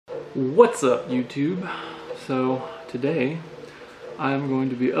What's up, YouTube? So today I'm going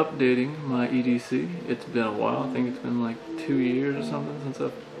to be updating my EDC. It's been a while. I think it's been like 2 years or something since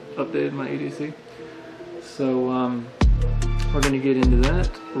I've updated my EDC. So we're going to get into that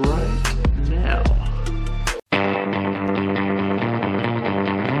right now.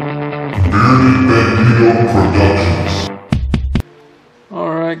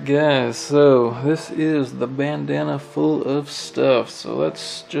 Alright guys, so this is the bandana full of stuff. So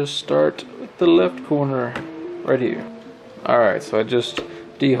let's just start with the left corner right here. Alright, so I just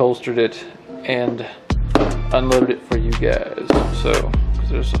deholstered it and unloaded it for you guys. So, because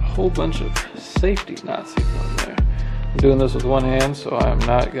there's a whole bunch of safety knots on there. I'm doing this with one hand, so I'm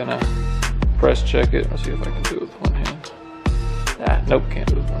not gonna press check it. Let's see if I can do it with one hand. Nope, can't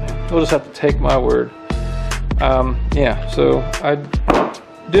do it with one hand. We'll just have to take my word. Yeah, so I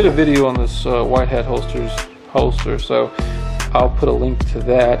did a video on this white hat holster, so I'll put a link to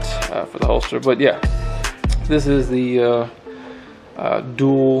that for the holster. But yeah, this is the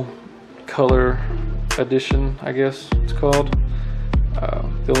dual color edition, I guess it's called.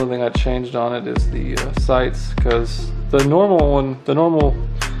 The only thing I changed on it is the sights, because the normal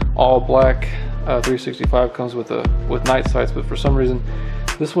all black 365 comes with night sights, but for some reason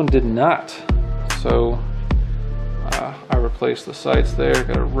this one did not. So I replaced the sights there,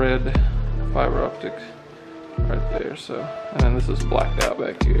 got a red fiber optic right there, so, and then this is blacked out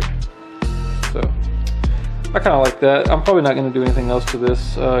back here. So I kind of like that. I'm probably not going to do anything else to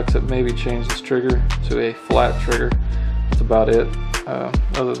this except maybe change this trigger to a flat trigger. That's about it.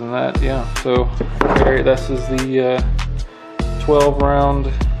 Other than that, yeah. So this is the 12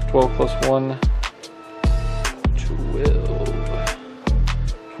 round, 12 plus 1,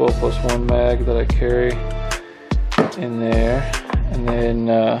 12 plus 1 mag that I carry in there. And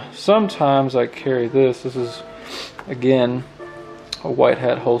then sometimes I carry this. This is again a white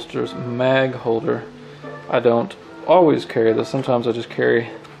hat holster's mag holder. I don't always carry this. Sometimes I just carry,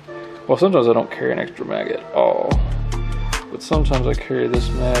 well, sometimes I don't carry an extra mag at all, but sometimes I carry this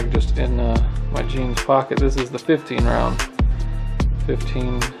mag just in my jeans pocket. This is the 15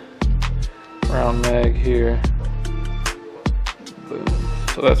 round mag here. Boom.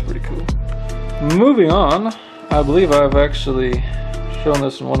 So that's pretty cool. Moving on, I believe I've actually shown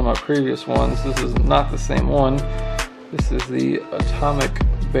this in one of my previous ones. This is not the same one. This is the Atomic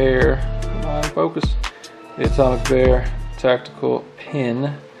Bear, focus, the Atomic Bear tactical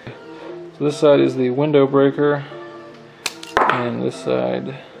pin. So this side is the window breaker, and this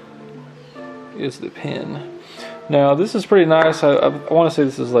side is the pin. Now this is pretty nice. I want to say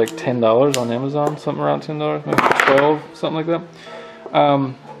this is like $10 on Amazon, something around $10, maybe 12, something like that.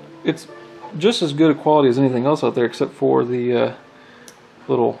 It's just as good a quality as anything else out there, except for the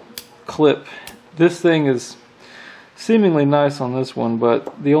little clip. This thing is seemingly nice on this one,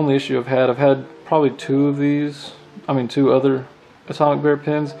 but the only issue I've had probably two other Atomic Bear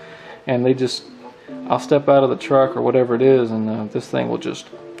pins, and they just, I'll step out of the truck or whatever it is, and this thing will just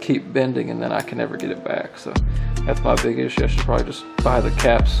keep bending, and then I can never get it back. So that's my big issue. I should probably just buy the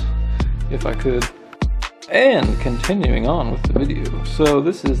caps if I could. And continuing on with the video, so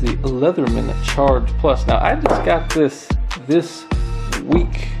this is the Leatherman Charge Plus. Now I just got this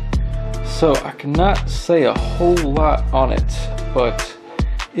week, so I cannot say a whole lot on it, but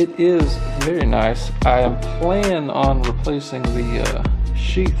it is very nice. I am planning on replacing the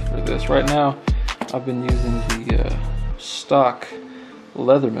sheath for this. Right now I've been using the stock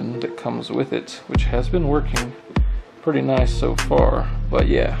Leatherman that comes with it, which has been working pretty nice so far. But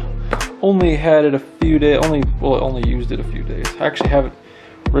yeah, only had it a few days, only used it a few days. I actually haven't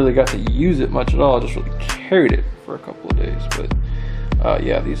really got to use it much at all. I just really carried it for a couple of days, but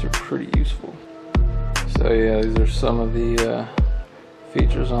yeah, these are pretty useful. So yeah, these are some of the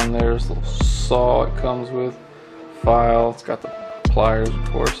features on there. This little saw it comes with, file, it's got the pliers,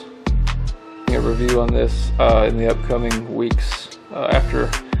 of course. A review on this in the upcoming weeks after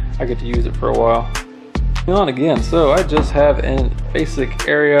I get to use it for a while. On again, so I just have a basic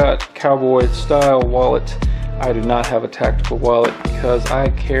Ariat cowboy style wallet. I do not have a tactical wallet because I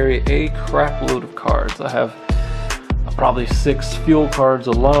carry a crap load of cards. I have probably 6 fuel cards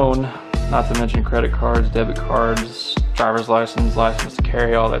alone, not to mention credit cards, debit cards, driver's license to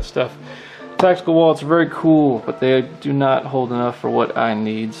carry, all that stuff. Tactical wallets are very cool, but they do not hold enough for what I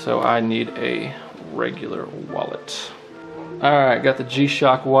need, so I need a regular wallet. Alright, got the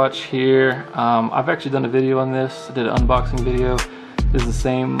G-Shock watch here. I've actually done a video on this. I did an unboxing video. This is the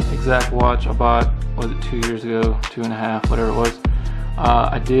same exact watch I bought, was it 2 years ago, 2.5, whatever it was.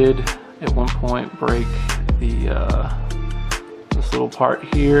 I did at one point break this little part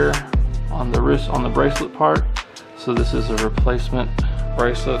here on the wrist, on the bracelet part. So this is a replacement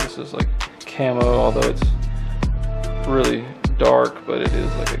bracelet. This is like camo, although it's really dark, but it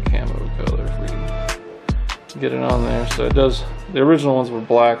is like a camo color if we can get it on there. So it does, the original ones were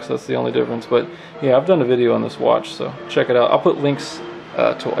black, so that's the only difference. But yeah, I've done a video on this watch, so check it out. I'll put links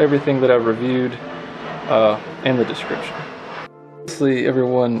to everything that I've reviewed in the description. Obviously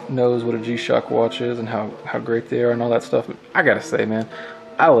everyone knows what a G-Shock watch is and how great they are and all that stuff, but I gotta say, man,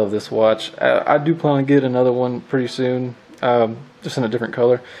 I love this watch. I do plan to get another one pretty soon, just in a different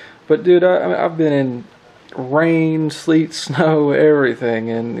color. But dude, I've been in rain, sleet, snow, everything,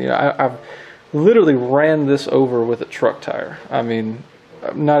 and you know, I've literally ran this over with a truck tire. I mean,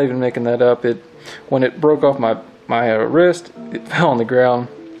 I'm not even making that up. When it broke off my wrist, it fell on the ground.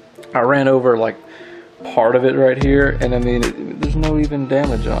 I ran over like part of it right here, and I mean, there's no even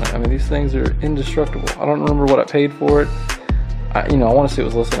damage on it. I mean, these things are indestructible. I don't remember what I paid for it. I want to say it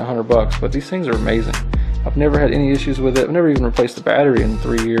was less than $100, but these things are amazing. I've never had any issues with it. I've never even replaced the battery in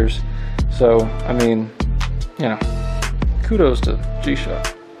 3 years. So, I mean, you know, kudos to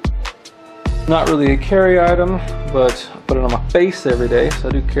G-Shock. Not really a carry item, but I put it on my face every day, so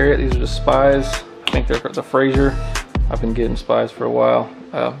I do carry it. These are just Spies. I think they're the Fraser. I've been getting Spies for a while.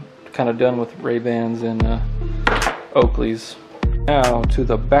 Kind of done with Ray-Bans and Oakleys. Now to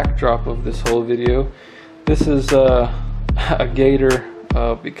the backdrop of this whole video. This is a gator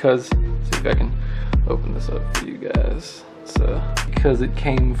because, let's see if I can open this up for you guys. It's because it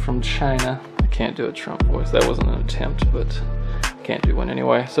came from China. I can't do a Trump voice. That wasn't an attempt, but I can't do one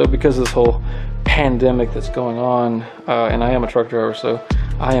anyway. So because of this whole pandemic that's going on, and I am a truck driver, so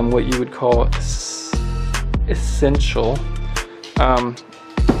I am what you would call essential.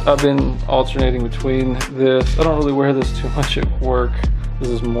 I've been alternating between this. I don't really wear this too much at work. This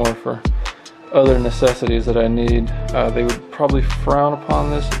is more for other necessities that I need. They would probably frown upon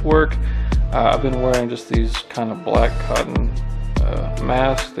this at work. I've been wearing just these kind of black cotton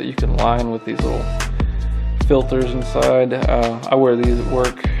masks that you can line with these little filters inside. I wear these at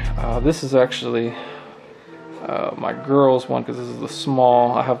work. This is actually my girl's one because this is the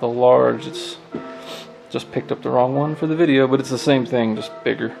small. I have the large. It's just picked up the wrong one for the video, but it's the same thing, just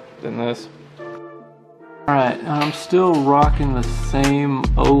bigger than this. Alright, and I'm still rocking the same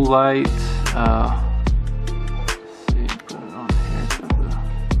Olight. Let's see, put it on here.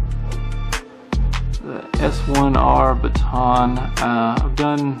 The S1R baton. I've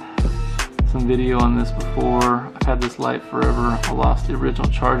done some video on this before. I've had this light forever. I lost the original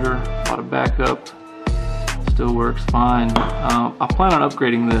charger, bought a backup. Still works fine. I plan on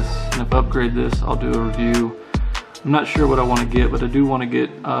upgrading this, and if I upgrade this, I'll do a review. I'm not sure what I want to get, but I do want to get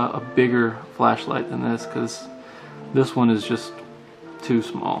a bigger flashlight than this because this one is just too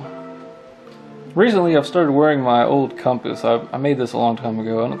small. Recently, I've started wearing my old compass. I made this a long time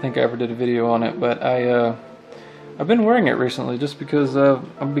ago. I don't think I ever did a video on it, but I've been wearing it recently just because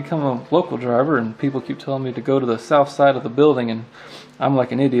I've become a local driver, and people keep telling me to go to the south side of the building, and I'm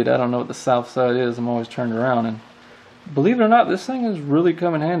like an idiot. I don't know what the south side is. I'm always turned around, and believe it or not, this thing has really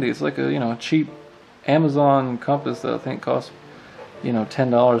come in handy. It's like a cheap Amazon compass that I think costs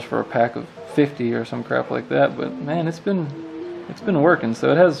 $10 for a pack of 50 or some crap like that. But man, it's been working.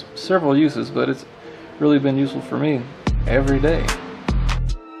 So it has several uses, but it's really been useful for me every day.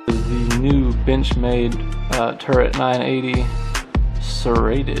 The new Benchmade Turret 980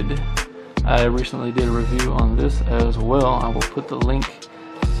 serrated. I recently did a review on this as well. I will put the link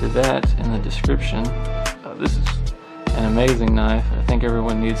to that in the description. This is an amazing knife. I think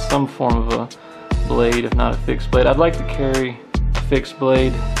everyone needs some form of a blade, if not a fixed blade. I'd like to carry a fixed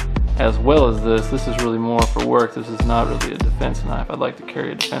blade as well as this. This is really more for work. This is not really a defense knife. I'd like to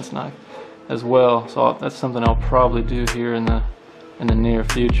carry a defense knife as well. So that's something I'll probably do here in the near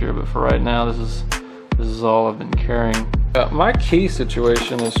future. But for right now, this is all I've been carrying. My key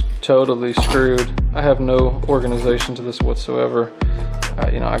situation is totally screwed. I have no organization to this whatsoever.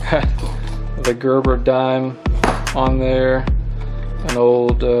 I got the Gerber dime on there, an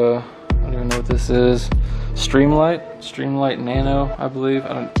old, I don't even know what this is, Streamlight Nano, I believe.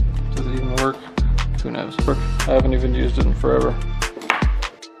 Does it even work? Who knows? I haven't even used it in forever.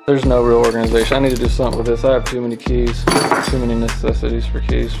 There's no real organization. I need to do something with this. I have too many keys, too many necessities for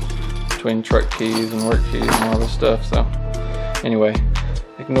keys, between truck keys and work keys and all this stuff. So anyway,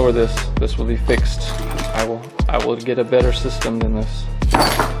 ignore this. This will be fixed. I will get a better system than this.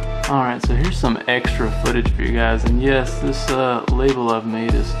 Alright, so here's some extra footage for you guys. And yes, this label I've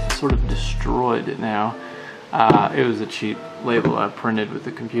made is sort of destroyed now. It was a cheap label I printed with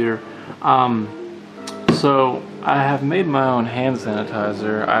the computer. So I have made my own hand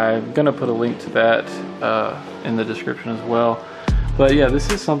sanitizer. I'm gonna put a link to that in the description as well. But yeah, this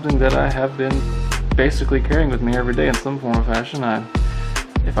is something that I have been basically carrying with me every day in some form or fashion. I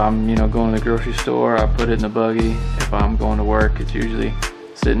If I'm, you know, going to the grocery store, I put it in the buggy. If I'm going to work, it's usually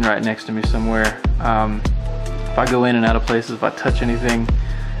sitting right next to me somewhere. If I go in and out of places, if I touch anything,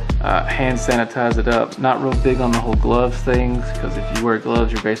 hand sanitize it up. Not real big on the whole gloves things, because if you wear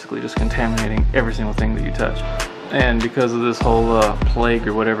gloves, you're basically just contaminating every single thing that you touch. And because of this whole plague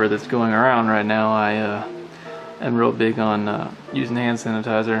or whatever that's going around right now, I am real big on using hand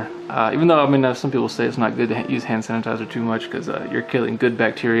sanitizer. Even though, I mean, some people say it's not good to use hand sanitizer too much, because you're killing good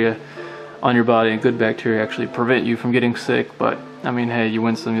bacteria on your body, and good bacteria actually prevent you from getting sick. But I mean, hey, you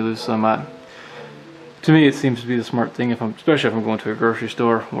win some, you lose some. To me, it seems to be the smart thing, especially if I'm going to a grocery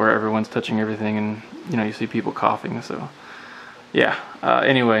store where everyone's touching everything, and you know, you see people coughing. So yeah,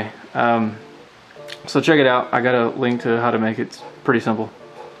 anyway, so check it out. I got a link to how to make it. It's pretty simple.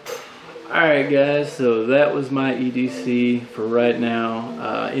 Alright guys, so that was my EDC for right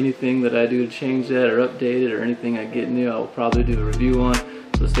now. Anything that I do to change that or update it, or anything I get new, I will probably do a review on,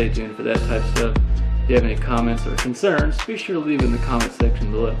 so stay tuned for that type of stuff. If you have any comments or concerns, be sure to leave in the comment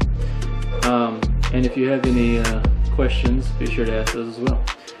section below. And if you have any questions, be sure to ask those as well.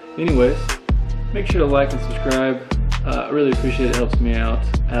 Anyways, make sure to like and subscribe. I really appreciate it, helps me out.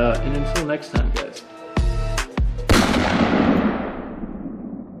 And until next time, guys.